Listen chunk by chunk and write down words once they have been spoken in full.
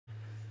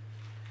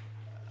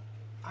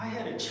I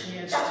had a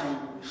chance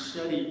to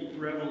study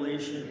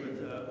Revelation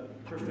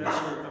with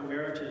Professor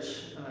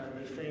Emeritus,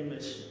 the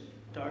famous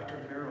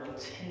Dr. Merrill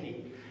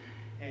Tenney.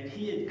 And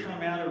he had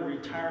come out of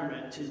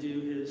retirement to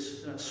do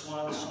his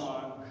Swan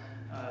Song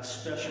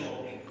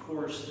special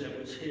course that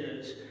was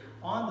his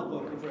on the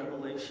book of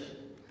Revelation.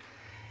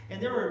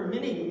 And there were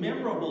many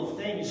memorable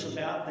things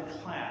about the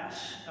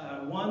class.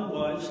 One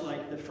was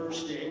like the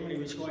first day when he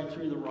was going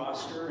through the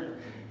roster and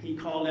he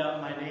called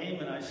out my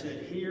name and I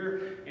said,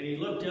 here. And he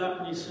looked up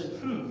and he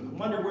said,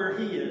 wonder where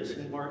he is,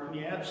 and marked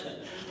me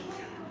absent.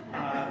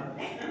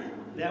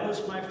 That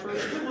was my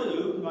first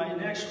clue. My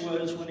next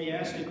was when he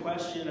asked a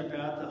question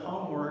about the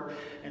homework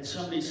and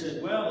somebody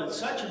said, well, it's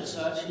such and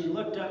such. He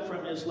looked up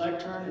from his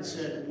lectern and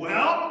said,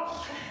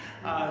 well?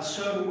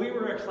 So we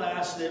were a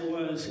class that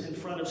was in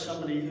front of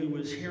somebody who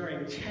was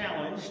hearing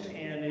challenged,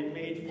 and it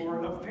made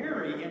for a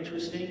very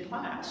interesting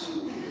class.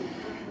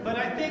 But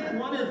I think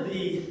one of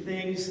the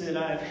things that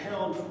I've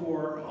held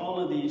for all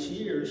of these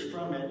years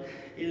from it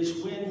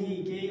is when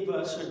he gave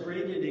us a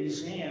graded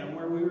exam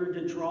where we were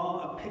to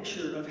draw a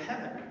picture of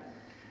heaven.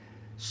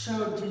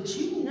 So did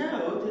you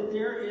know that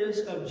there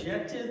is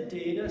objective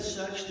data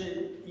such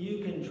that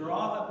you can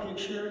draw a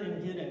picture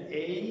and get an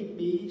A,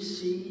 B,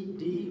 C,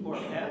 D, or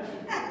F?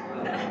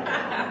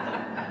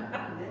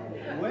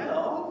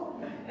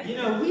 Well, you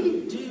know,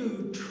 we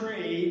do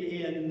trade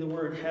in the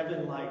word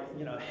heaven like,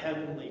 you know,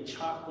 heavenly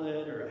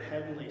chocolate or a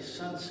heavenly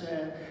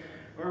sunset,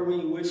 or we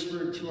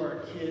whispered to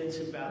our kids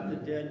about the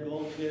dead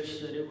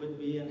goldfish that it would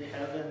be in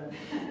heaven,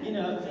 you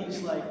know,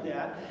 things like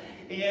that.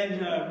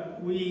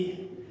 And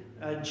we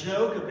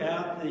joke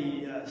about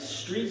the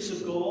streets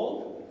of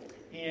gold,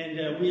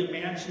 and we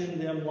imagine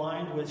them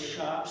lined with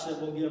shops that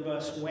will give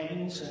us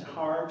wings and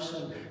harps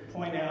and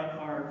point out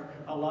our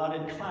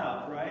allotted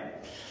cloud,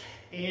 right?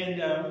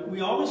 And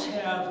we always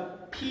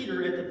have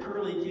Peter at the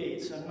pearly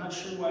gates. I'm not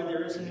sure why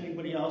there isn't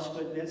anybody else,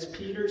 but that's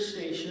Peter's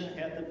station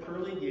at the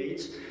pearly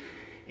gates.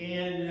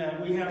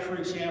 And we have, for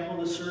example,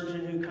 the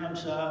surgeon who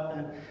comes up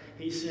and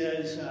he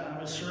says,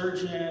 I'm a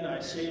surgeon, I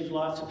saved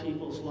lots of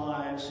people's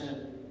lives,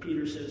 and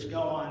Peter says,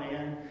 go on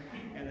in.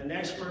 And the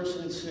next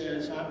person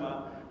says, I'm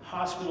a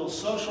hospital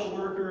social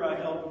worker. I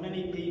help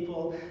many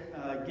people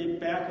get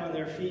back on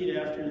their feet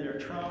after their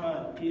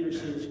trauma. And Peter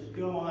says,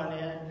 go on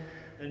in.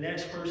 The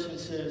next person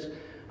says,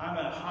 I'm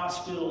a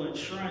hospital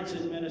insurance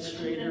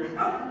administrator,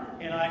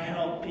 and I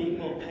help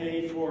people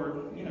pay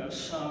for, you know,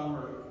 some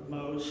or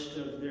most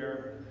of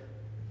their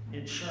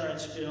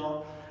insurance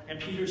bill. And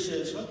Peter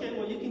says, okay,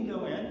 well, you can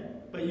go in,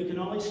 but you can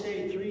only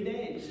stay 3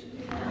 days.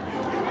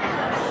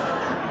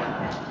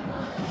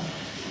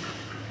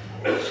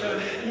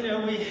 So, you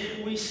know,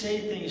 we say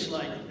things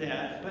like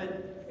that,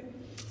 but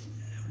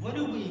what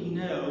do we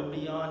know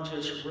beyond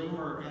just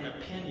rumor and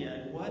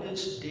opinion? What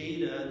is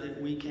data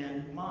that we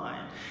can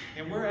mine?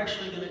 And we're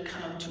actually going to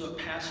come to a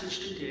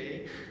passage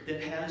today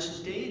that has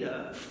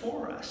data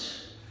for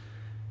us.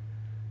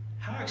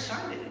 How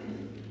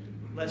exciting!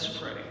 Let's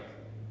pray.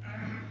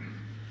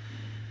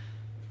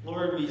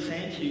 Lord, we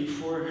thank you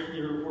for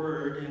your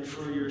word and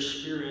for your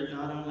spirit,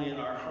 not only in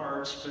our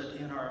hearts, but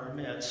in our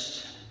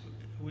midst.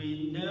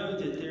 We know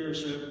that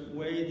there's a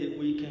way that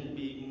we can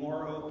be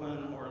more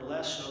open or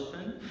less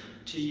open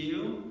to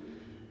you,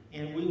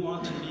 and we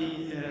want to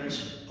be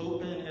as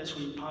open as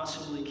we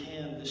possibly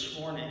can this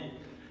morning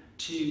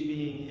to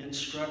being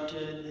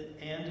instructed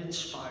and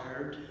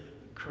inspired,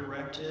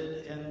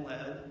 corrected and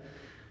led.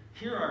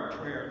 Hear our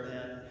prayer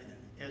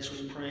then as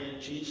we pray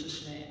in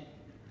Jesus' name.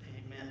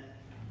 Amen.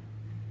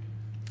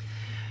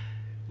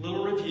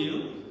 Little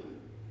review.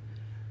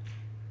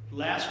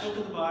 Last book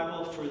of the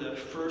Bible for the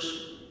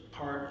first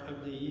part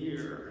of the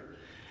year,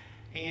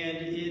 and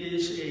it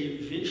is a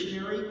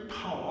visionary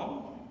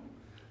poem.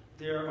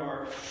 There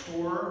are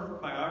 4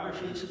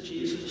 biographies of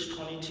Jesus,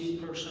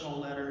 22 personal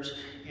letters,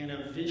 and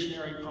a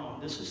visionary poem.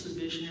 This is the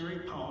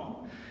visionary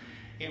poem.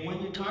 And when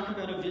you talk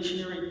about a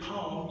visionary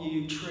poem,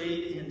 you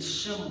trade in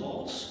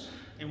symbols,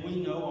 and we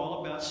know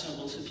all about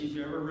symbols. If you've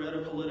ever read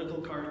a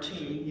political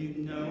cartoon, you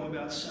know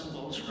about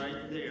symbols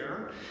right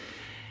there.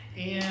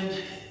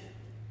 And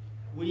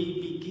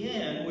we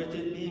begin with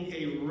it being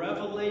a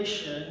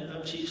revelation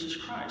of Jesus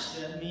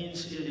Christ. That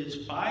means it is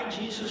by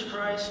Jesus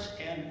Christ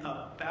and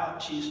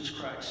about Jesus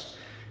Christ.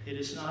 It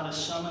is not a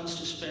summons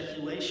to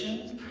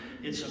speculation.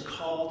 It's a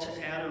call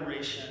to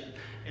adoration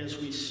as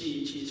we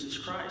see Jesus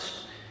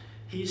Christ.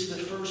 He's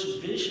the first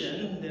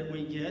vision that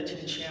we get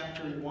in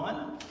chapter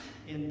 1.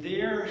 And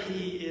there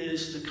he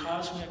is the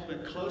cosmic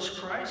but close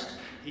Christ.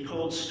 He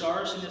holds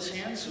stars in his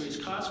hands, so he's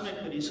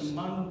cosmic, but he's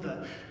among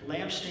the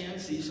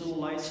lampstands, these little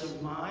lights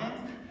of mine.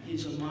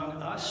 He's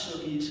among us, so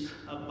he's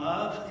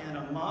above and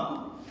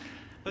among.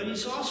 But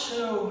he's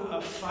also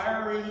a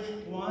fiery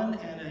one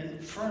and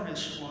a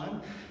furnace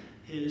one.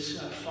 His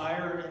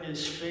fire in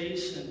his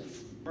face and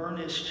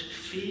burnished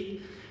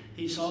feet.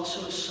 He's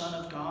also Son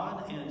of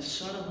God and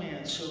Son of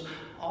Man. So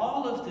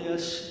all of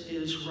this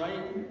is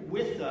right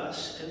with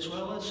us as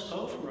well as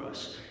over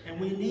us. And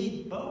we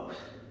need both.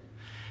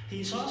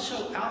 He's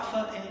also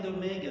Alpha and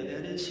Omega.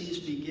 That is, he's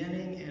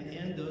beginning and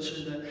end. Those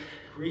are the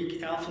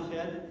Greek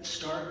alphabet,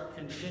 start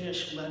and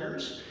finish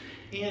letters.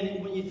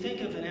 And when you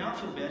think of an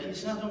alphabet,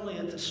 he's not only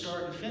at the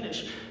start and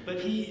finish, but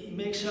he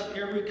makes up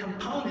every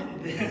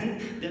component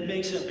then that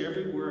makes up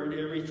every word,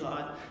 every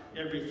thought,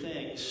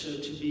 everything. So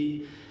to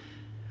be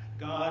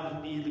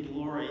God be the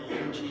glory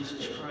in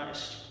Jesus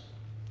Christ.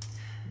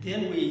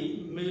 Then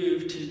we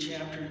move to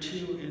chapter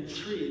 2 and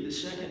 3, the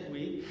second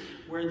week,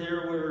 where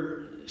there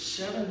were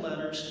 7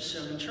 letters to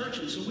 7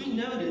 churches. And we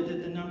noted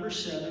that the number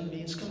 7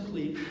 means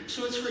complete.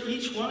 So it's for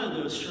each one of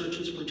those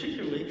churches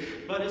particularly,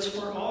 but it's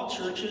for all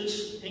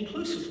churches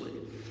inclusively.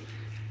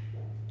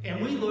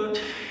 And we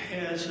looked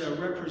as a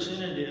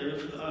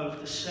representative of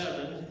the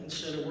 7,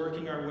 instead of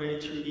working our way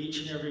through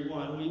each and every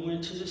one. We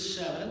went to the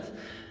 7th,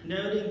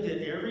 noting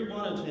that every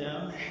one of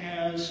them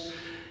has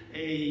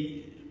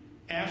a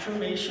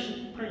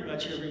affirmation, pretty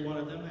much every one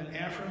of them, an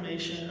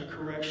affirmation, a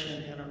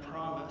correction, and a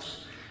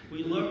promise.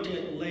 We looked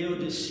at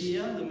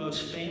Laodicea, the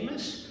most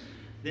famous.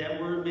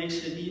 That word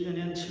makes it even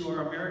into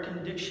our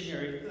American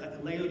dictionary.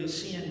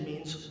 Laodicean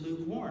means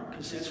lukewarm,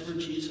 because that's where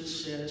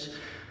Jesus says,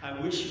 I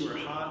wish you were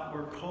hot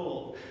or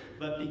cold,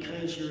 but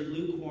because you're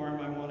lukewarm,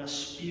 I want to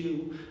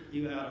spew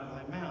you out of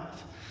my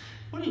mouth.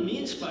 What he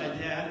means by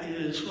that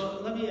is, well,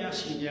 let me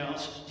ask you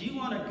gals, do you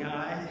want a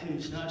guy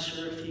who's not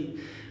sure if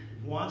he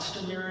wants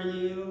to marry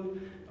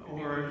you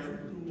or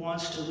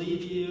wants to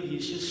leave you?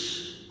 He's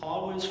just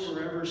always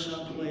forever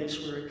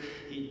someplace where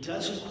he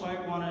doesn't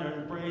quite want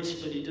to embrace,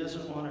 but he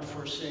doesn't want to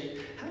forsake.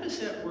 How does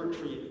that work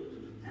for you?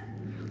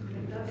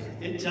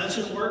 It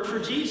doesn't work for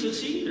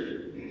Jesus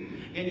either.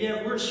 And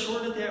yet we're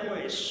sort of that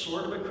way,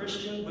 sort of a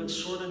Christian, but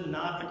sort of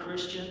not a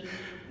Christian.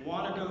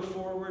 Want to go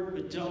forward,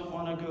 but don't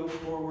want to go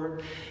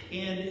forward.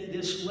 And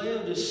this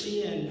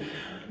Laodicean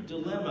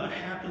dilemma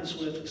happens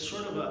with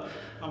sort of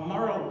a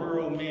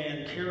Marlboro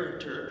Man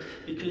character,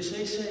 because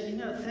they say, you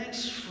know,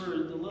 thanks for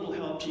the little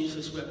help,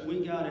 Jesus, but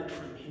we got it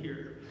from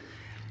here.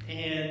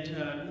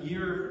 And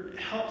you're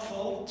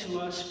helpful to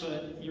us,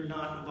 but you're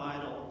not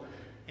vital.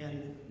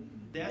 And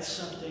that's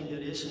something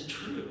that isn't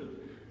true,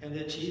 and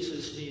that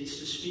Jesus needs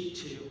to speak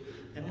to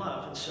and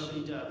love, and so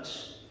he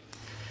does.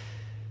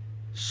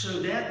 So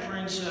that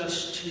brings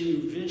us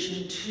to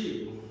Vision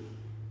 2,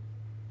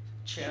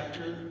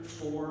 chapter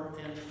 4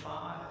 and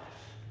 5.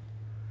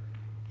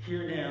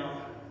 Hear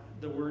now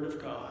the Word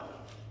of God.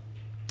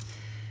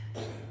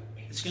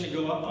 It's going to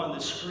go up on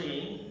the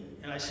screen,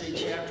 and I say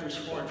chapters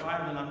 4 and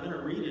 5, and I'm going to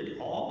read it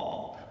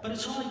all, but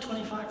it's only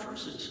 25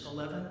 verses,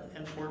 11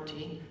 and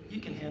 14. You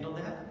can handle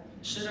that.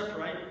 Sit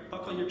upright,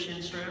 buckle your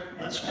chin strap,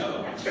 let's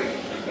go.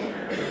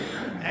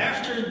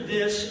 After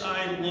this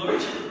I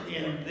looked,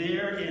 and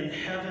there in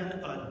heaven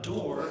a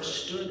door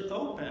stood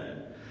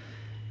open.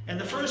 And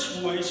the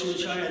first voice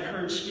which I had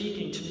heard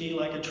speaking to me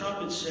like a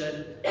trumpet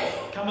said,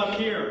 come up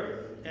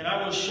here, and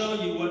I will show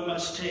you what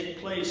must take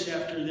place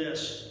after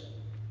this.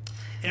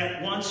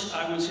 At once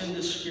I was in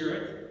the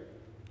Spirit,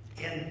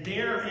 and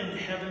there in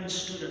heaven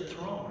stood a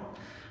throne,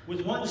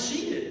 with one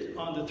seated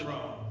on the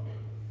throne.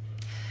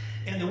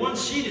 And the one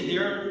seated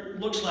there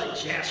looks like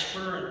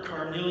jasper and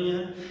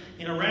carnelian,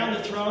 and around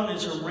the throne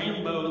is a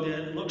rainbow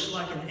that looks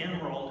like an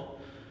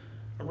emerald.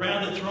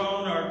 Around the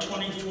throne are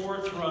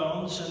 24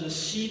 thrones, and the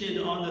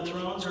seated on the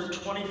thrones are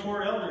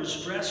 24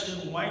 elders dressed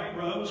in white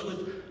robes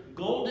with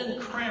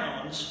golden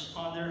crowns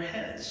on their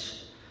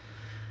heads.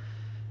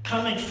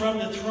 Coming from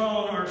the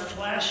throne are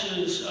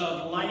flashes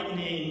of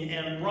lightning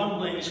and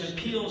rumblings and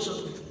peals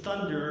of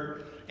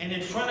thunder. And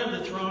in front of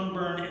the throne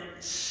burn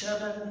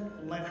 7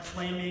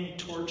 flaming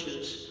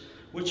torches,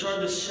 which are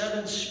the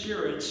 7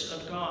 spirits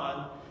of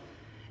God.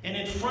 And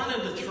in front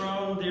of the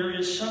throne there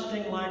is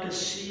something like a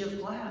sea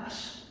of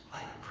glass,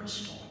 like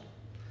crystal.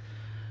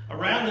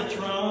 Around the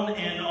throne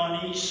and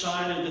on each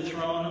side of the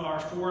throne are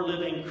 4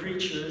 living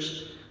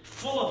creatures,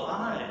 full of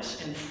eyes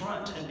in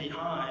front and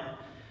behind.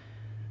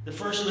 The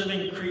first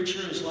living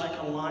creature is like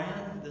a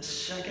lion, the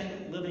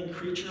second living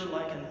creature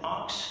like an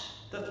ox,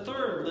 the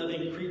third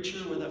living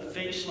creature with a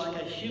face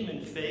like a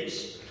human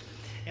face,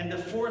 and the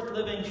fourth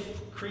living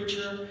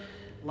creature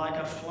like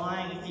a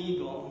flying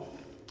eagle.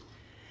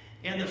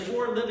 And the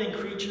 4 living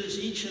creatures,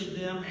 each of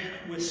them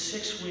with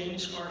 6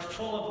 wings, are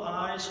full of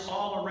eyes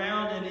all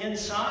around and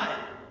inside.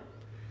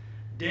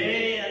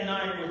 Day and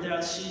night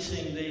without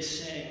ceasing they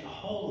sing,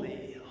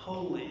 Holy,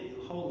 holy,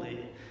 holy,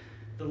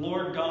 the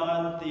Lord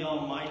God, the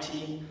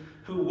Almighty,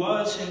 who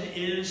was and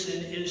is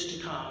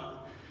to come.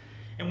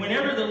 And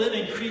whenever the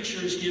living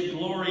creatures give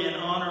glory and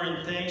honor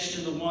and thanks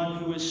to the one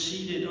who is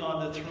seated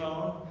on the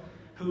throne,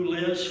 who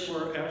lives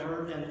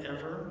forever and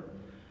ever,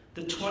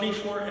 the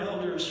 24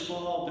 elders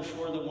fall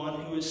before the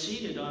one who is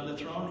seated on the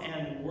throne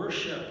and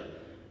worship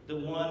the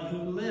one who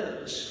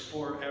lives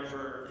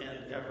forever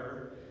and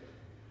ever.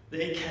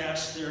 They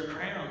cast their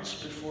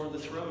crowns before the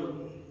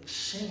throne,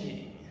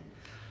 singing,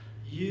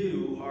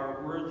 You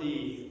are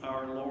worthy,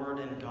 our Lord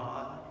and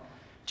God,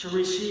 to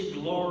receive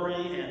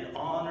glory and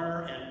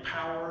honor and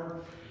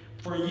power.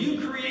 For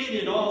you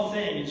created all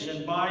things,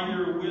 and by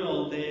your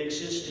will they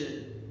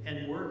existed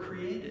and were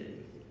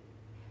created.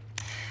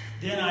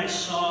 Then I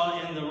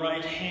saw in the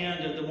right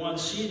hand of the one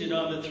seated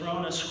on the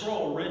throne a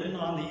scroll written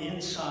on the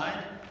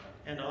inside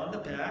and on the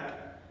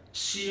back,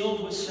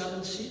 sealed with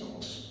 7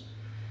 seals.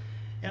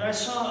 And I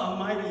saw a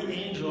mighty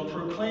angel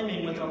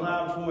proclaiming with a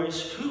loud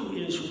voice, "Who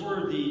is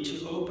worthy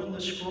to open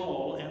the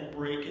scroll and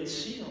break its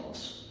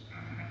seals?"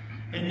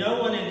 And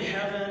no one in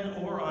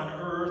heaven or on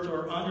earth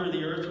or under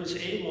the earth was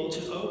able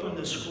to open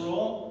the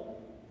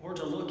scroll or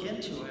to look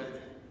into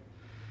it.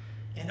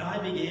 And I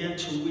began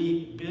to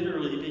weep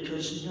bitterly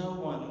because no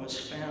one was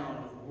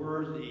found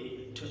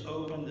worthy to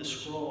open the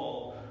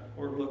scroll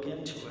or look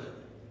into it.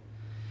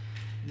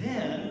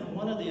 Then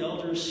one of the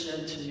elders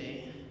said to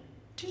me,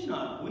 "Do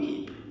not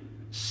weep.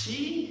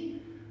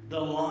 See, the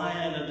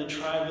Lion of the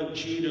tribe of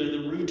Judah,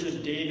 the Root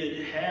of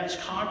David, has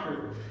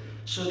conquered,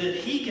 so that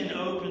he can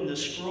open the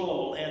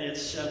scroll and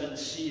its 7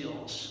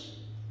 seals."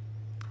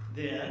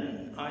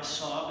 Then I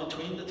saw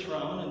between the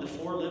throne and the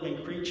 4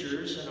 living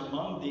creatures and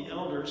among the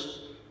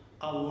elders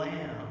a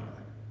lamb,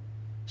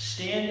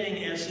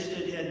 standing as if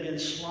it had been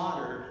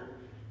slaughtered,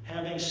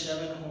 having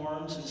 7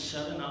 horns and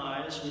 7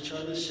 eyes, which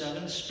are the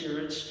 7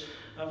 spirits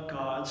of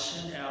God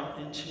sent out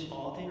into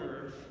all the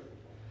earth.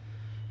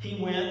 He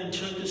went and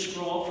took the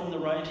scroll from the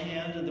right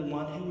hand of the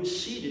one who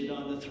was seated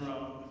on the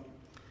throne.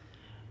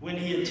 When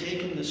he had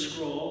taken the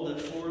scroll, the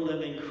 4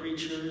 living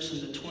creatures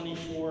and the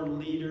 24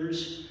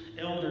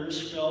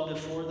 elders fell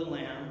before the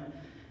Lamb,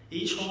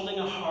 each holding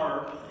a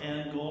harp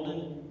and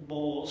golden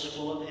bowls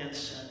full of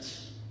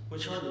incense,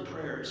 which are the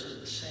prayers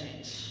of the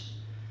saints.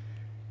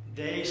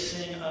 They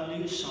sing a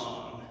new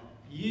song.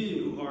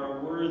 "You are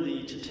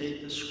worthy to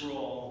take the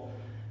scroll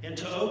and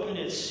to open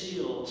its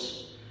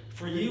seals,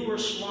 for you were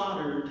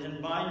slaughtered,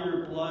 and by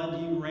your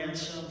blood you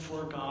ransomed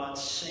for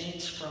God's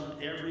saints from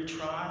every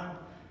tribe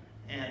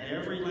and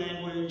every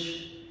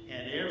language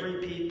and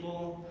every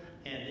people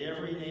and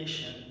every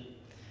nation.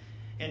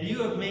 And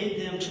you have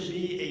made them to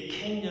be a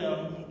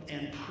kingdom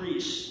and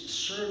priests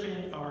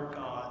serving our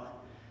God,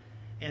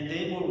 and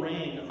they will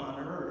reign on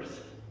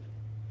earth."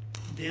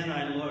 Then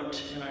I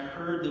looked, and I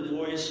heard the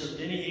voice of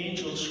many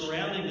angels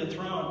surrounding the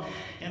throne,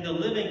 and the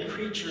living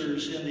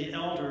creatures and the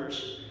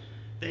elders.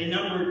 They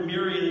numbered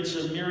myriads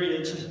of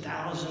myriads and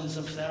thousands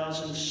of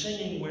thousands,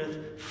 singing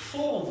with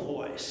full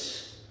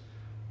voice,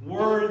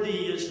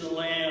 "Worthy is the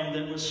Lamb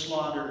that was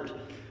slaughtered,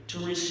 to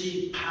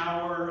receive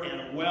power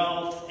and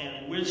wealth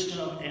and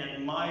wisdom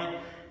and might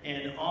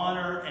and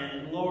honor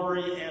and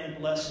glory and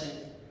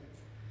blessing."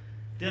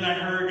 Then I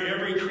heard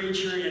every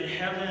creature in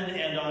heaven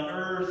and on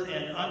earth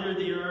and under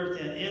the earth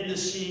and in the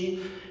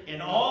sea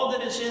and all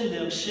that is in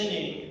them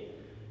singing,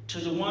 "To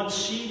the one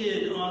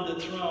seated on the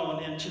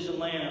throne and to the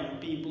Lamb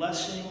be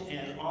blessing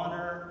and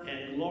honor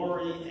and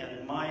glory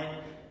and might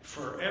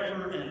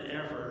forever and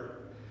ever."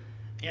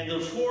 And the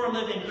 4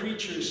 living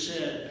creatures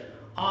said,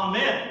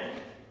 "Amen."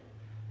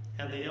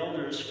 And the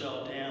elders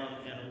fell down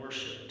and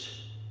worshipped.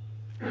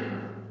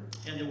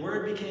 And the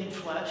Word became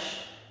flesh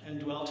and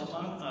dwelt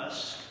among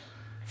us,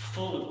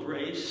 full of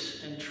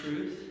grace and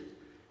truth,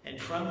 and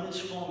from his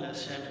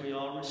fullness have we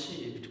all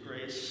received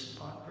grace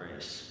upon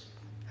grace.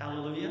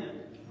 Hallelujah.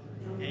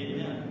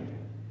 Amen.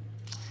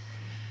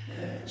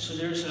 So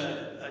there's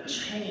a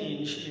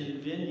change in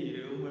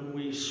venue when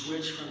we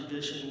switch from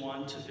Vision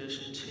 1 to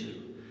Vision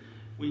 2.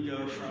 We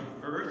go from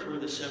earth, where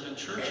the 7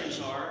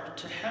 churches are,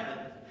 to heaven.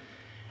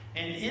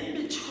 And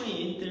in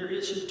between, there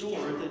is a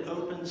door that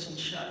opens and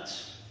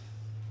shuts.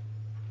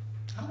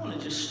 I want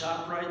to just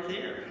stop right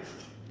there.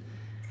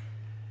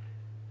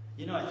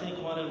 You know, I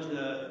think one of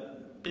the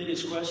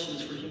biggest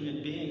questions for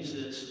human beings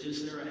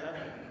is there a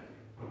heaven?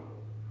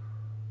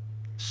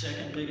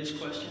 Second biggest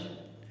question,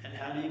 and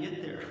how do you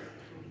get there?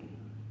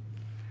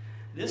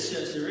 This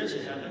says there is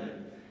a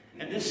heaven,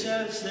 and this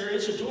says there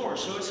is a door,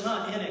 so it's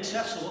not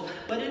inaccessible,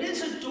 but it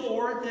is a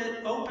door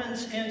that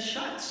opens and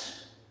shuts.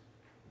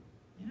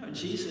 You know,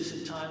 Jesus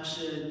at times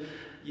said,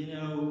 you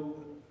know,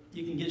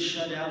 you can get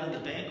shut out of the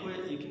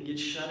banquet, you can get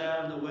shut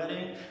out of the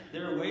wedding.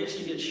 There are ways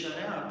to get shut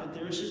out, but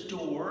there's a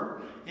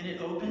door, and it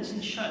opens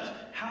and shuts.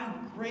 How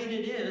great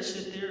it is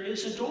that there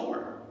is a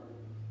door.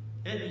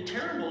 It'd be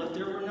terrible if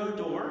there were no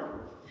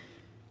door,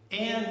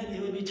 and it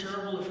would be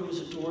terrible if it was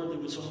a door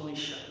that was only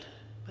shut.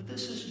 But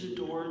this is the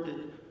door that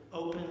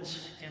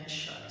opens and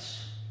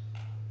shuts.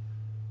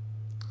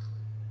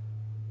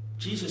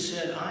 Jesus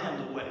said, "I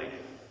am the way."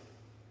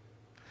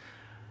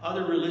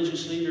 Other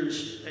religious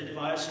leaders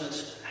advise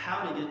us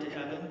how to get to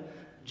heaven.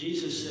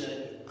 Jesus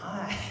said,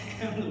 "I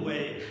am the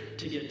way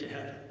to get to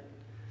heaven."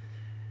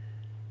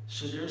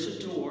 So there's a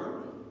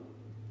door.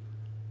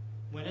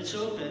 When it's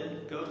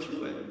open, go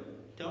through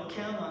it. Don't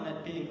count on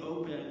it being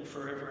open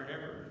forever and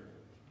ever.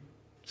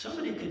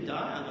 Somebody could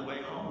die on the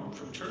way home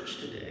from church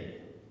today.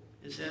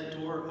 Is that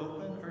door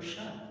open or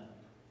shut?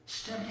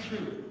 Step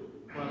through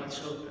while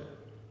it's open.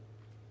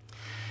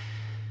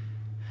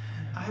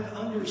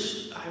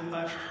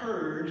 I've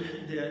heard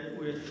that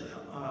with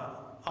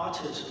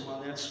autism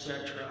on that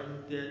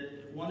spectrum,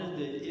 that one of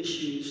the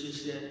issues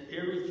is that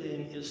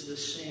everything is the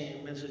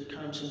same as it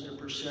comes into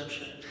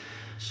perception.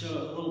 So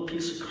a little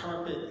piece of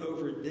carpet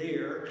over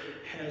there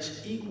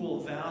has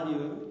equal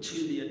value to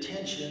the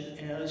attention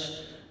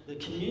as the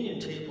communion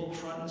table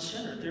front and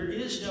center. There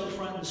is no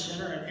front and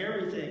center, and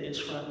everything is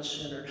front and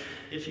center,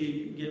 if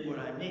you get what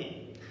I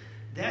mean.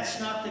 That's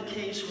not the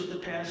case with the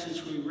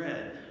passage we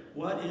read.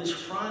 What is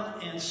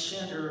front and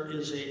center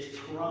is a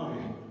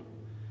throne.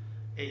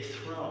 A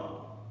throne.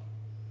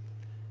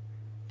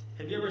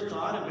 Have you ever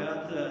thought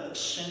about the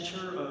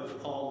center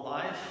of all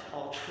life,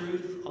 all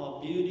truth, all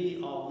beauty,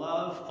 all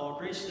love, all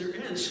grace? There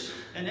is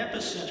an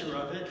epicenter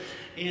of it,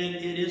 and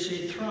it is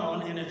a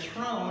throne, and a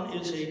throne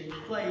is a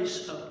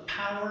place of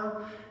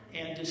power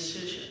and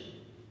decision.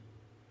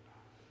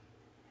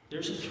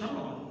 There's a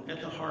throne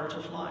at the heart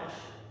of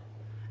life,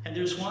 and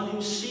there's one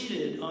who's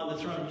seated on the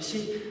throne. You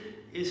see,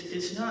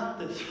 it's not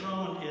the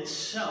throne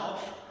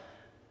itself.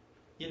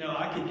 You know,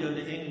 I could go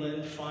to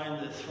England,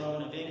 find the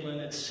throne of England,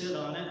 and sit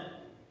on it.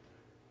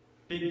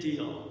 Big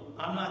deal.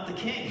 I'm not the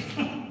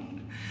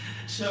king.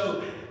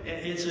 So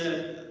it's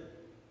an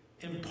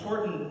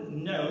important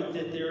note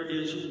that there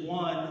is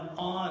one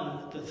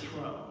on the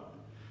throne.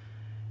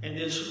 And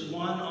this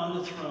one on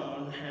the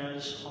throne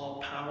has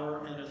all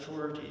power and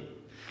authority.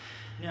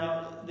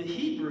 Now, the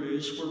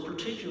Hebrews were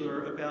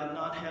particular about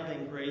not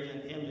having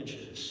graven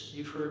images.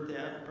 You've heard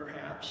that,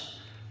 perhaps.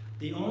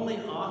 The only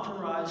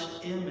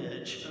authorized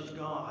image of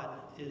God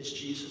is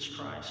Jesus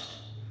Christ.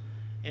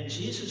 And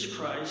Jesus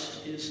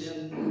Christ is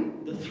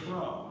in the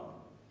throne.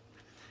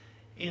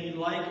 And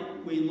like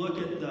we look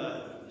at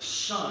the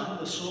sun,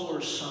 the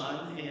solar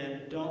sun,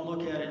 and don't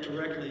look at it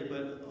directly,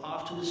 but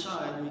off to the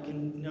side, we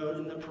can note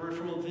in the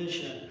peripheral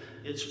vision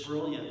its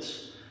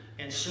brilliance.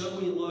 And so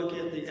we look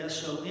at the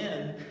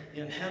S-O-N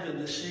in heaven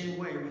the same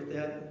way, with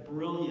that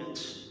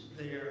brilliance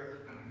there.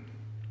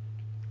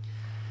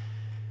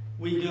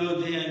 We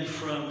go then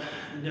from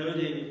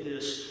noting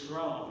this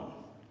throne,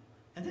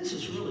 and this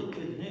is really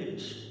good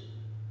news,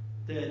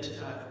 that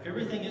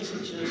everything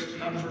isn't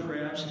just up for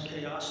grabs and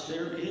chaos.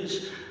 There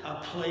is a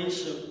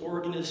place of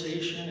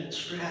organization and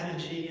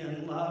strategy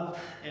and love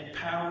and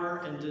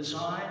power and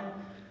design.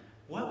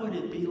 What would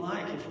it be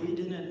like if we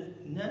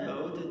didn't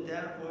know that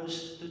that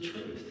was the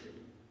truth?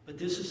 But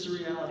this is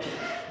the reality.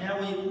 Now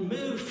we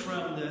move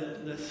from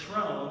the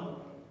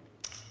throne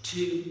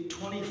to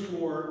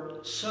 24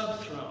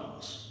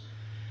 sub-thrones.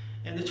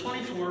 And the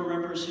 24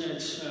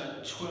 represents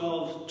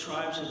 12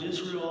 tribes of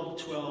Israel,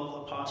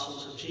 12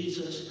 apostles of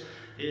Jesus.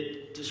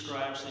 It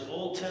describes the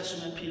Old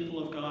Testament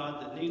people of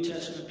God, the New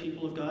Testament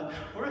people of God,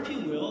 or if you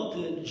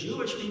will, the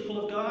Jewish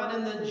people of God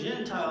and the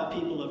Gentile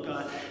people of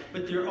God.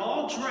 But they're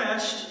all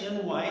dressed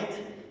in white,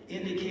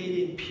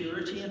 indicating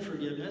purity and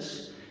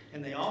forgiveness,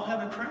 and they all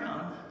have a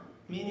crown,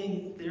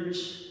 meaning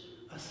there's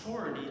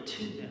authority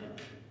to them.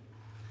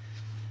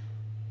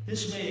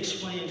 This may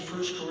explain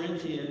 1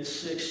 Corinthians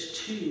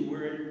 6:2,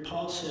 where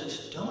Paul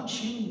says,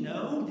 "Don't you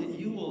know that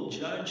you will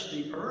judge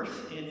the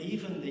earth and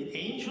even the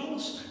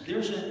angels?"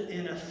 There's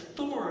an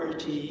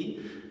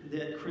authority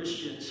that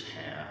Christians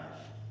have.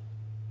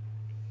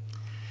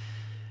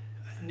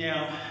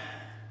 Now,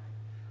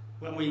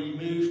 when we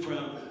move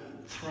from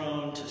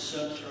throne to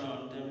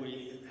sub-throne, then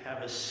we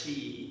have a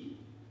sea.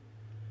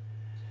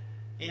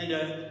 And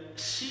a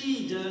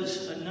sea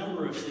does a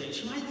number of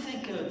things. You might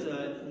think of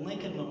the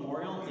Lincoln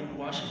Memorial in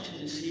Washington,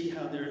 D.C.,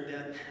 how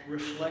that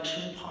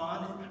reflection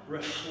pond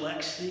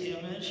reflects the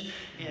image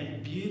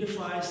and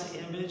beautifies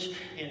the image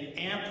and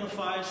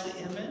amplifies the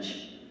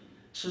image.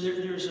 So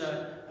there's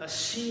a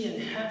sea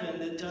in heaven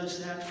that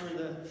does that for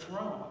the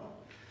throne.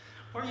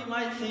 Or you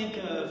might think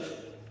of,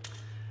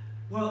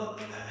 well,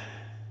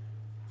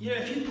 you know,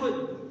 if you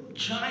put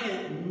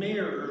giant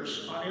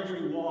mirrors on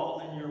every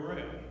wall in your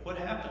room, what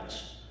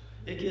happens?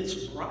 It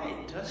gets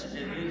bright, doesn't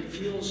it? It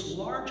feels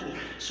larger.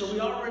 So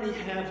we already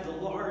have the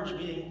large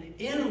being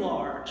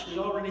enlarged. We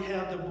already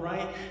have the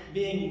bright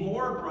being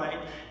more bright.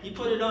 You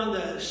put it on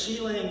the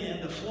ceiling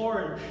and the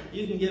floor, and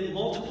you can get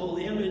multiple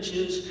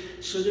images.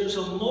 So there's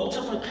a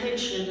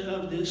multiplication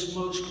of this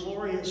most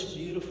glorious,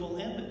 beautiful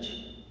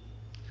image.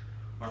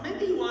 Or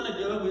maybe you want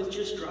to go with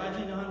just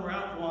driving on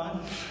Route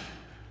 1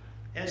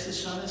 as the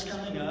sun is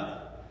coming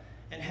up,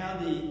 and how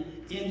the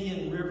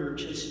Indian River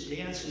just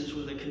dances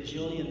with a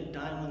cajillion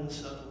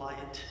diamonds of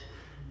light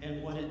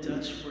and what it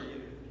does for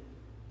you.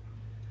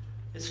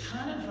 It's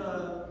kind of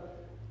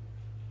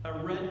a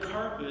red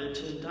carpet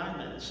to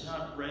diamonds,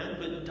 not red,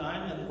 but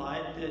diamond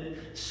light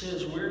that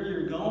says where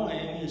you're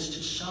going is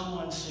to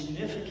someone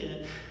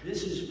significant.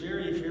 This is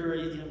very,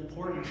 very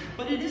important.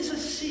 But it is a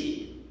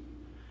sea.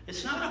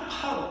 It's not a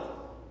puddle.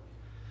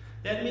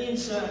 That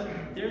means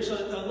there's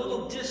a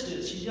little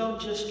distance. You don't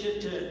just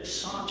get to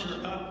saunter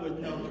up with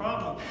no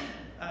problem.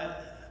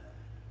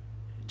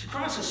 To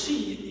cross a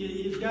sea,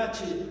 you've got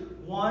to,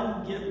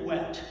 one, get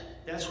wet.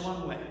 That's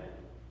one way.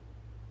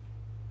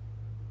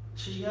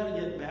 So you got to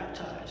get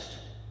baptized.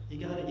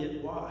 You got to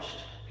get washed.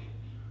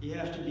 You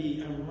have to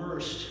be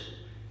immersed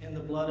in the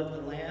blood of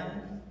the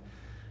Lamb.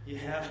 You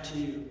have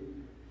to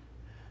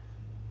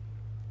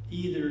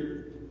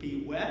either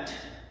be wet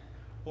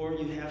or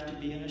you have to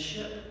be in a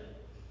ship.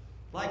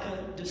 Like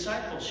a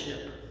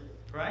discipleship,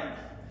 right?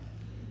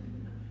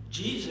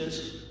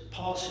 Jesus,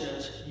 Paul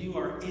says, you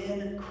are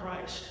in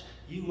Christ.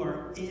 You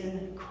are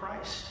in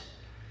Christ.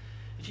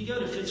 If you go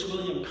to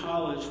Fitzwilliam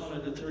College, one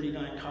of the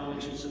 39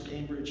 colleges of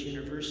Cambridge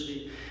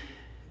University,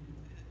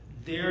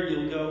 there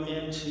you'll go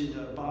into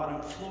the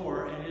bottom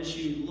floor, and as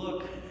you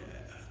look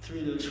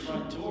through those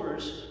front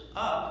doors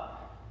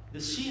up,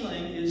 the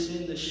ceiling is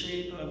in the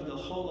shape of the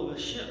hull of a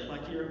ship,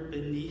 like you're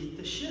beneath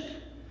the ship.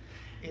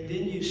 And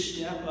then you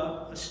step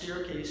up a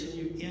staircase and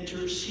you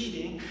enter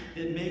seating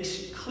that makes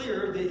it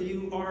clear that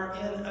you are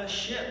in a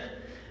ship.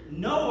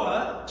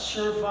 Noah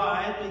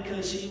survived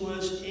because he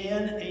was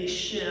in a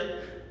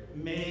ship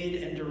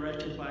made and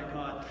directed by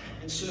God.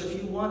 And so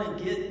if you want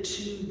to get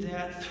to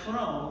that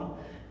throne,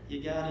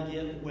 you got to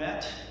get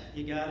wet,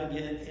 you got to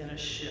get in a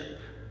ship.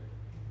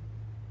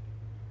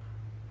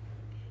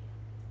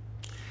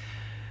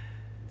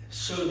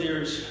 So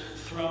there's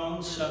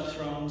thrones,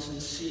 sub-thrones, and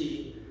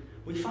sea.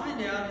 We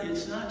find out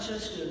it's not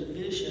just a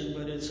vision,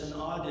 but it's an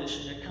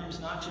audition. It comes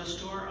not just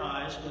to our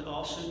eyes, but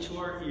also to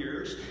our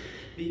ears,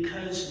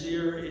 because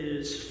there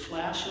is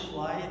flash of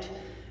light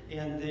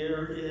and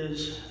there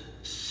is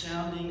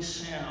sounding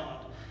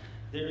sound.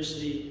 There's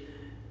the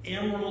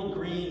emerald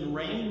green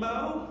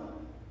rainbow,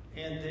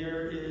 and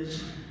there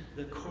is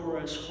the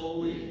chorus,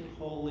 holy,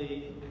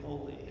 holy,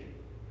 holy.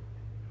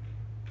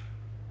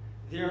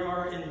 There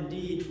are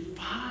indeed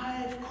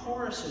 5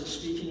 choruses,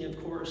 speaking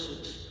of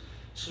choruses.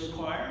 So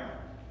choir,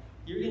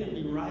 you're going to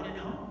be right at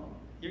home.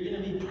 You're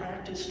going to be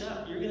practiced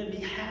up. You're going to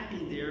be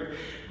happy there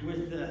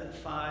with the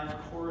 5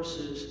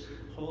 choruses,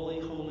 holy,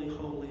 holy,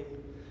 holy.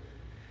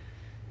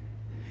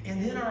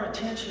 And then our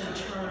attention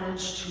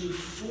turns to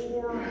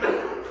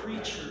 4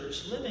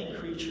 creatures, living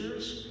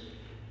creatures.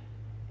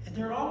 And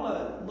they're all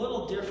a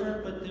little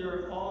different, but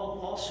they're all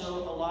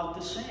also a lot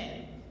the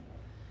same.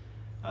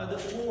 The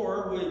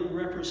 4 would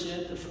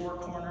represent the 4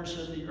 corners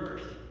of the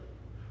earth,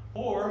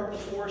 or the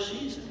 4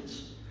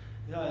 seasons.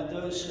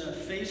 Those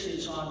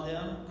faces on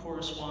them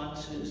correspond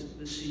to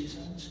the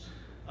seasons.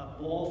 A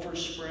bull for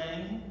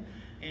spring,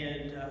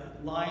 and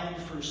lion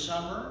for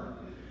summer,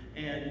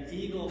 and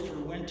eagle for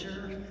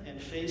winter, and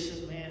face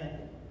of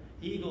man.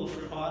 Eagle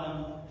for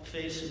autumn,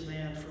 face of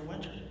man for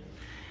winter.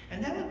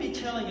 And that would be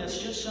telling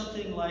us just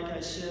something like I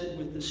said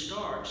with the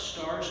stars.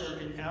 Stars are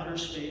in outer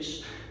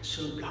space,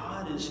 so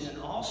God is in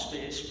all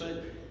space,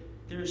 but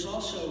there's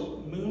also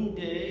Moon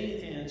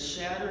Day and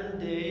Saturn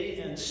Day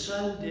and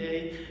Sun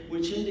Day,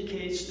 which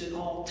indicates that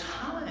all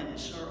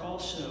times are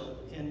also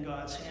in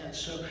God's hands.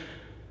 So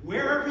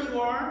wherever you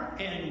are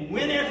and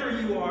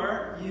whenever you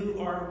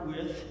are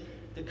with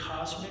the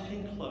cosmic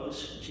and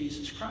close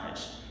Jesus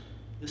Christ,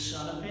 the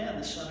Son of Man,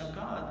 the Son of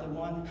God, the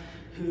one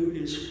who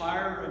is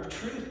fire of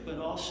truth, but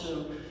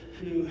also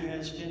who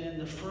has been in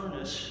the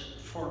furnace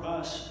for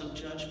us of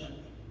judgment.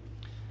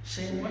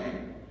 Same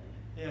way,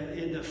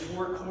 in the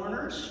 4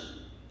 corners,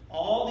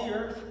 all the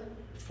earth,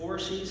 4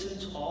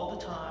 seasons, all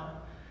the time,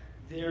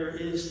 there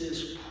is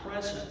this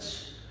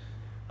presence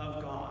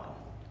of God.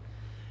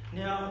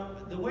 Now,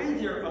 the way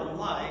they're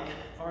alike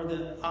are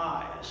the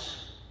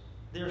eyes.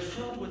 They're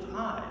filled with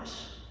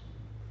eyes.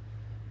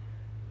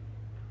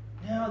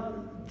 Now,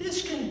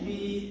 this can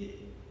be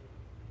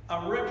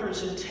a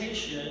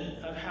representation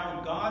of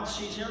how God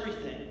sees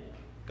everything.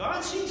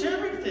 God sees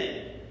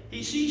everything.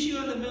 He sees you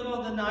in the middle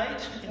of the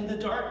night, in the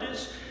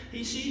darkness.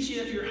 He sees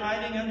you if you're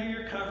hiding under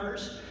your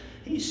covers.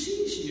 He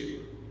sees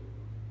you.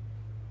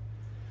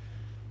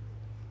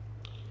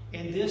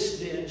 And this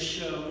then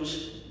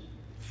shows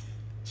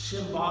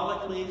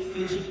symbolically,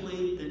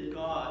 physically, that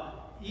God,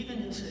 even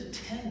his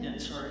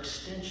attendants, are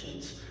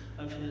extensions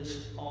of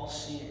his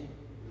all-seeing.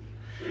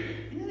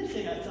 The other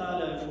thing I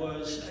thought of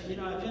was,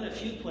 I've been a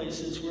few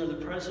places where the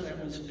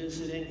president was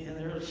visiting, and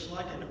there's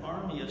like an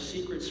army of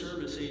Secret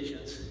Service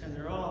agents, and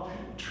they're all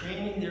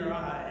training their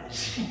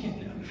eyes.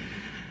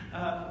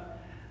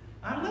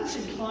 I'm less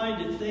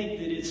inclined to think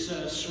that it's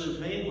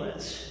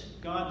surveillance.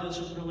 God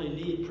doesn't really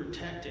need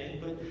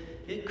protecting, but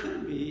it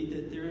could be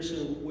that there's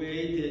a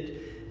way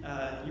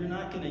that you're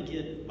not going to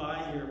get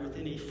by here with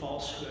any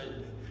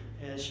falsehood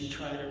as you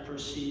try to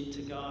proceed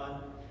to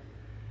God.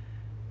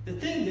 The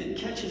thing that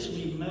catches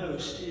me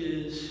most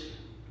is,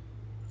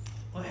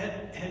 well,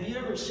 have you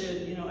ever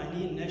said, I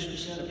need an extra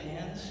set of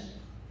hands?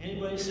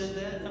 Anybody said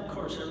that? Of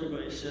course,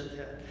 everybody said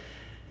that.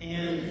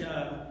 And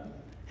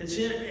has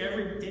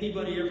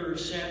anybody ever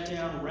sat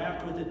down,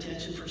 wrapped with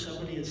attention for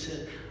somebody and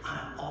said,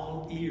 I'm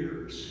all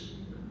ears?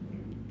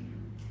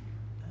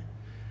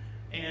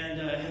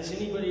 And has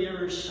anybody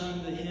ever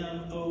sung the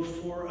hymn, Oh,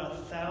 for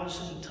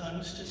 1,000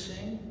 tongues to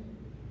sing?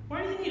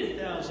 Why do you need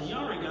 1,000? You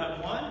already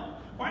got one.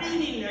 Why do you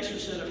need an extra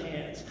set of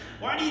hands?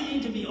 Why do you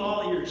need to be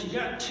all ears? You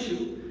got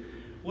 2.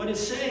 What it's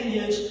saying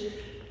is,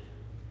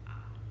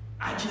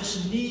 I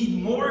just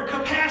need more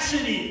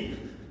capacity.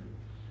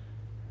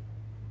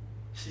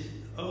 See,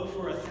 oh,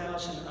 for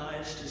 1,000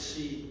 eyes to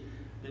see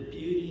the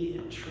beauty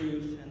and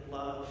truth and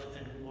love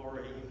and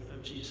glory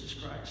of Jesus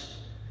Christ.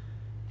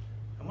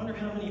 I wonder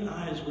how many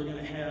eyes we're going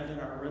to have in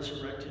our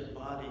resurrected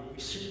body. We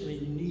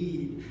certainly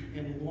need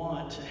and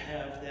want to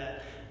have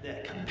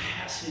that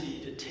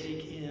capacity to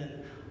take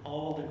in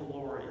all the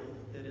glory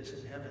that is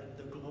in heaven.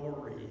 The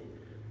glory,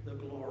 the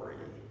glory.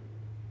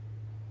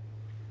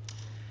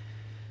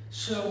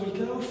 So we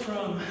go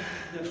from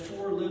the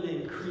four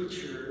living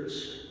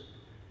creatures,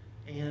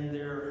 and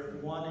they're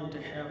wanting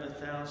to have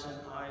 1,000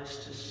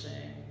 eyes to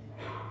sing.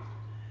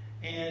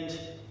 And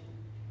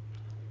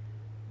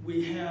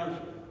we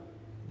have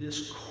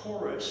this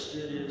chorus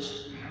that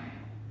is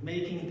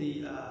making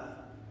the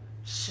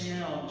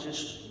sound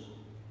just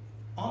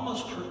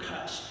almost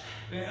percussed.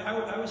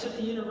 I was at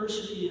the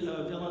University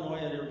of Illinois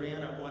at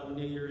Urbana one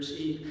New Year's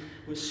Eve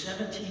with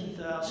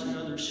 17,000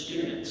 other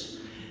students.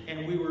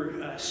 And we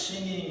were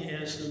singing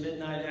as the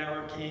midnight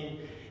hour came,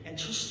 and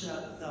just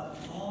the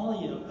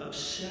volume of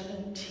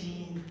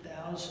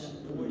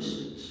 17,000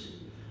 voices.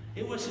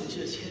 It wasn't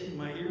just hitting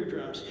my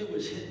eardrums, it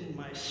was hitting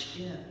my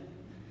skin.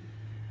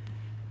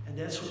 And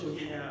that's what we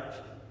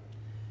have.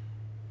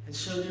 And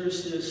so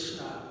there's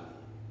this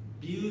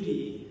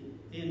beauty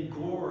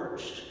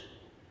engorged.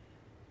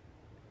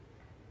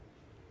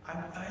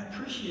 I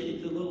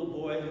appreciate the little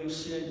boy who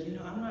said, you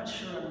know, I'm not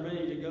sure I'm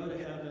ready to go to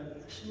heaven.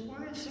 I said,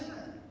 why is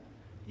that?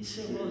 He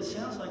said, well, it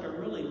sounds like a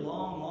really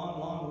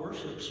long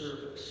worship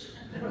service.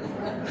 I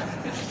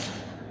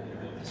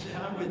said,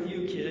 I'm with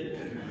you, kid.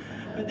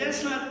 But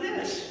that's not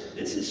this.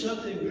 This is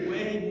something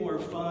way more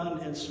fun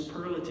and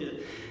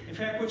superlative. In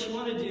fact, what you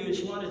want to do is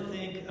you want to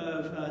think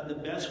of the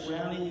best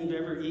brownie you've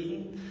ever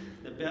eaten,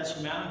 the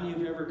best mountain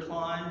you've ever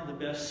climbed, the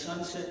best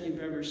sunset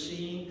you've ever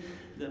seen,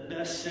 the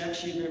best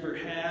sex you've ever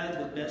had,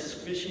 the best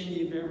fishing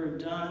you've ever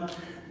done,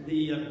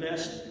 the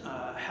best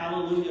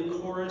hallelujah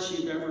chorus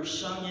you've ever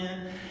sung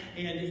in.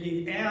 And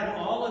you add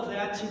all of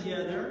that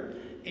together,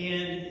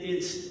 and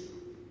it's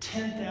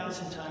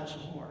 10,000 times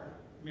more.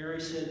 Mary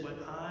said, what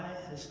eye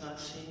has not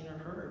seen or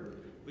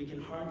heard, we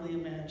can hardly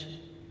imagine.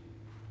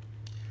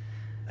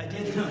 I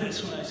did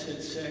notice when I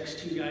said sex,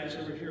 two guys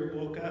over here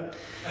woke up.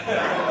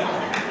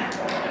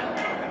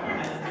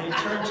 And they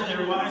turned to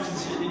their wives and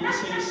said, did you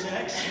say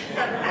sex?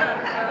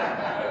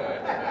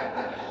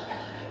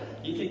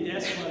 You think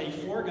that's funny?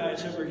 Four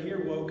guys over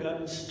here woke up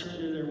and turned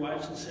to their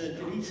wives and said,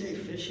 did he say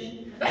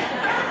fishing?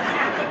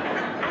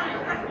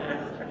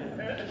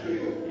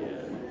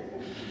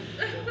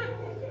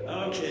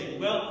 Okay,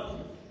 well,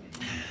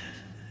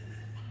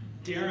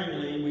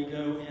 daringly we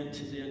go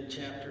into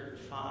chapter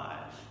 5.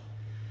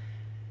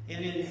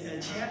 And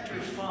in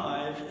chapter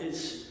 5,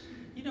 it's,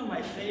 you know,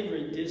 my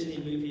favorite Disney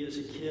movie as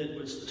a kid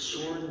was The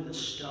Sword and the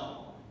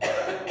Stone. Who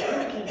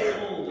can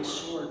pull the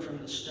sword from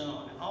the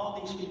stone? And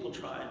all these people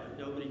tried, but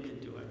nobody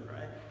could do it,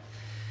 right?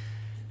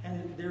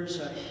 And there's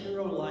a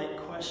hero-like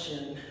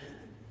question.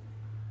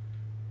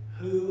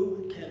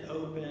 Who can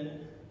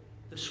open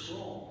the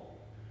scroll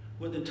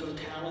with the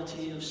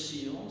totality of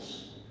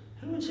seals?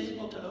 Who is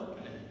able to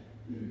open it?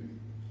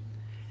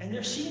 And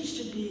there seems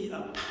to be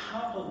a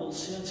palpable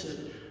sense of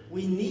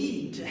we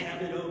need to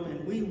have it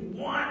open. We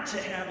want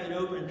to have it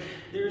open.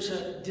 There's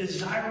a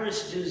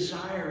desirous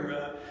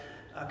desire,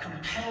 a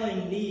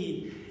compelling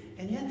need.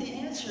 And yet the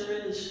answer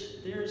is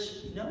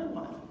there's no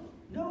one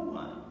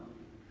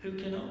who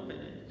can open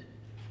it.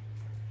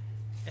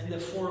 And the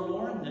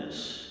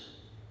forlornness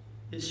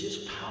is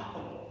just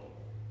palpable.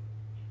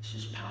 It's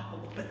just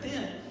palpable. But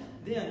then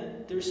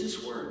there's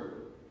this word.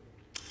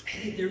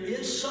 Hey,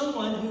 there's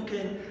someone who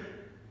can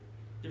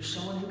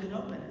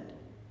open it.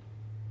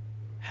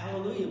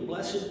 Hallelujah,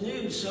 blessed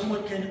news.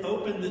 Someone can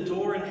open the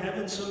door in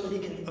heaven. Somebody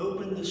can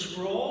open the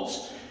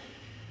scrolls.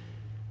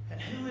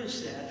 And who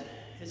is that?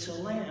 It's a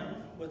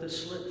lamb with a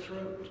slit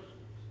throat.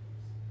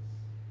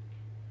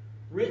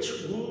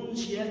 Rich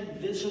wounds yet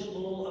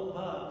visible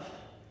above.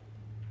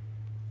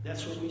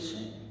 That's what we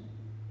sing.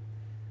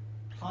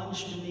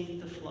 Plunged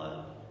beneath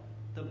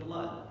the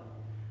blood.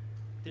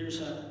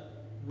 There's a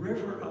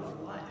river of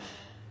life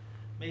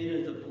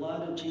made of the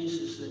blood of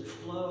Jesus that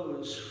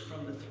flows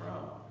from the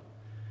throne.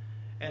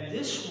 And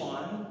this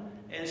one,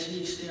 as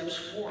he steps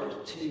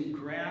forth to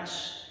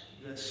grasp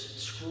the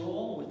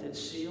scroll with its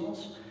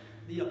seals,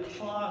 the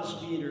applause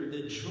meter,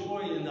 the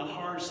joy in the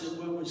hearts that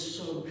what was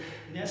so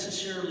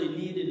necessarily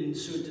needed and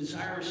so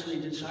desirously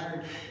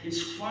desired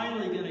is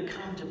finally going to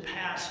come to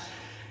pass.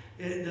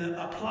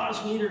 The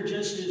applause meter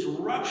just is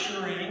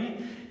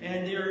rupturing,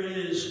 and there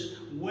is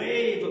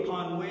wave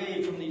upon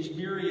wave from these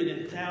myriad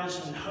and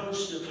thousand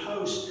hosts of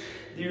hosts.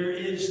 There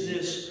is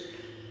this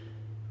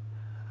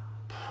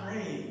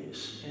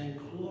praise and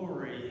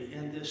glory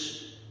and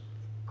this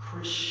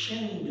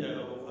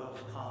crescendo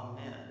of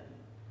amen.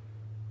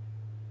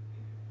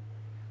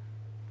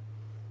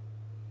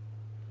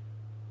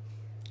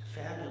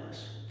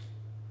 Fabulous.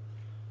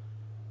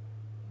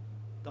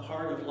 The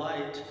heart of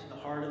light, the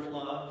heart of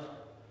love,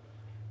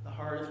 the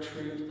heart of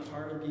truth, the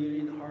heart of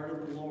beauty, the heart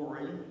of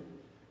glory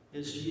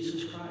is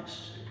Jesus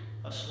Christ,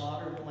 a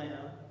slaughtered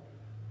lamb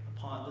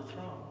upon the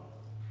throne.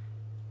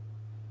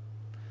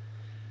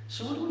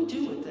 So what do we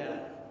do with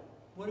that?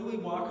 What do we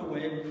walk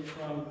away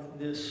from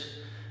this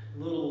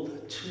little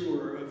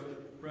tour of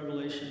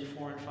Revelation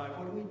 4 and 5?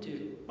 What do we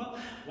do? Well,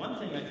 one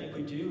thing I think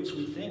we do is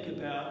we think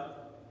about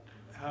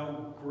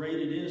how great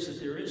it is that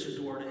there is a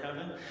door to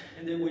heaven,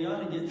 and that we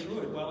ought to get through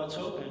it while it's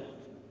open.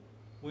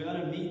 We ought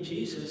to meet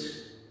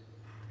Jesus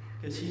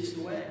because he's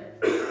the way.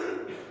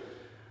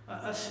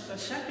 A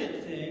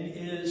second thing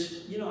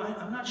is,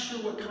 I'm not sure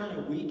what kind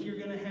of week you're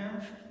going to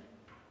have,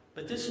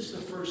 but this is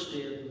the first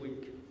day of the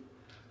week.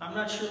 I'm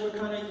not sure what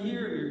kind of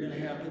year you're going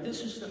to have, but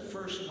this is the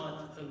first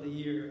month of the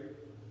year.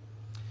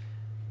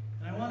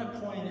 And I want to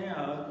point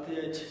out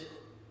that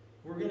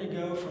we're going to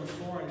go from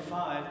 4 and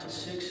 5 to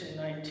 6 and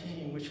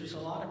 19, which is a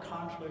lot of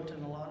conflict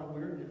and a lot of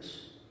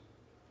weirdness.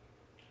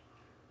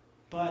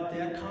 But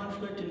that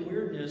conflict and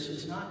weirdness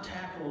is not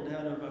tackled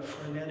out of a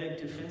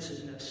frenetic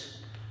defensiveness.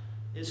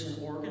 It's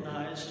an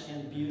organized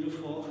and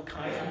beautiful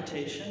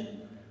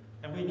confrontation.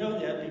 And we know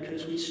that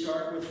because we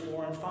start with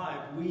 4 and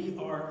 5. We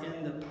are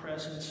in the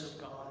presence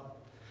of God.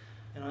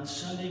 And on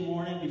Sunday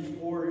morning,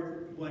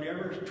 before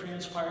whatever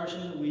transpires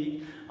in the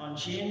week, on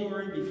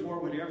January, before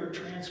whatever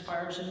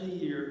transpires in the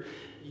year,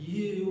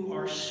 you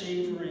are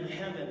savoring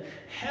heaven.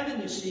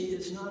 Heaven, you see,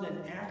 is not an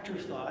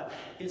afterthought.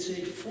 It's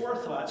a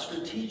forethought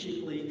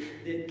strategically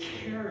that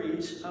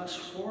carries us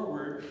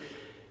forward.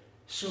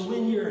 So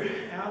when you're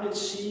out at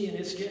sea and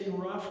it's getting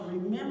rough,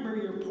 remember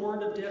your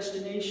port of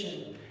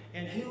destination.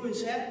 And who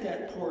is at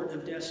that port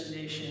of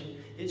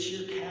destination? It's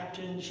your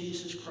captain,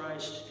 Jesus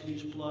Christ,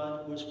 whose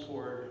blood was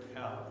poured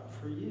out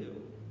for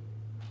you.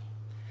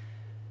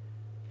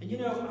 And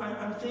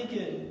I'm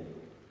thinking,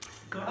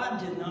 God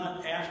did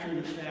not, after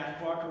the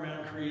fact, walk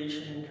around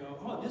creation and go,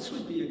 oh, this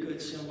would be a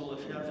good symbol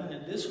of heaven,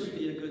 and this would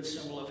be a good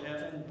symbol of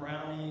heaven,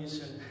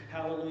 brownies and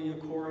hallelujah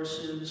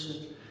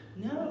choruses.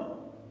 And no.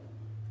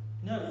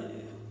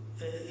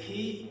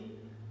 He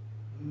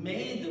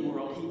made the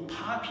world. He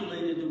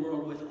populated the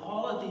world with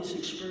all of these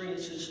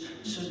experiences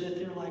so that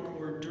they're like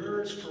hors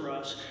d'oeuvres for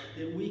us,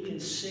 that we can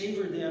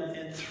savor them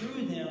and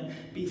through them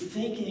be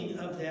thinking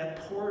of that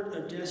port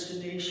of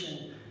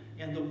destination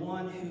and the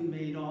one who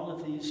made all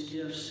of these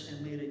gifts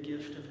and made a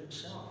gift of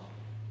himself.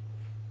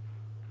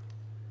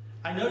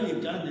 I know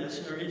you've done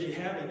this, or if you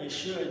haven't, you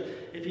should.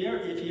 If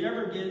you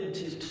ever get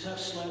into tough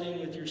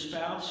sledding with your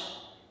spouse,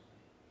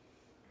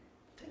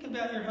 think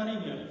about your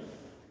honeymoon.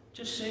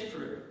 Just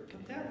savor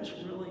it. That was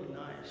really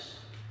nice.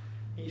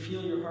 And you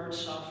feel your heart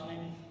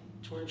softening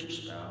towards your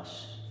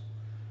spouse.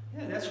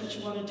 Yeah, that's what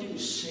you want to do.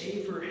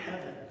 Savor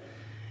heaven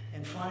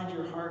and find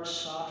your heart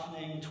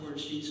softening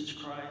towards Jesus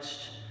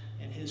Christ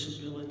and his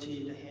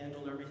ability to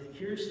handle everything.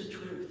 Here's the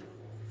truth.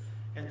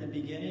 At the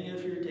beginning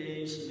of your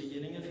days, the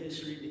beginning of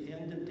history, the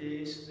end of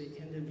days, the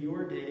end of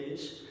your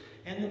days,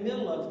 and the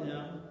middle of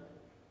them,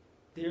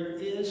 there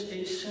is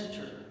a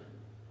center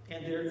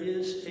and there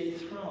is a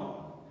throne.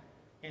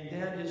 And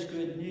that is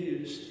good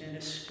news, and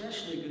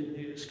especially good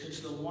news, because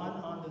the one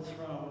on the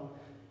throne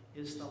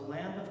is the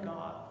Lamb of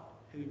God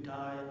who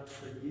died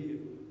for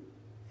you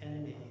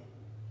and me.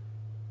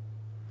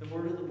 The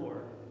word of the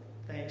Lord.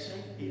 Thanks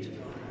be to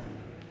God.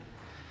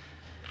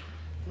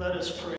 Let us pray.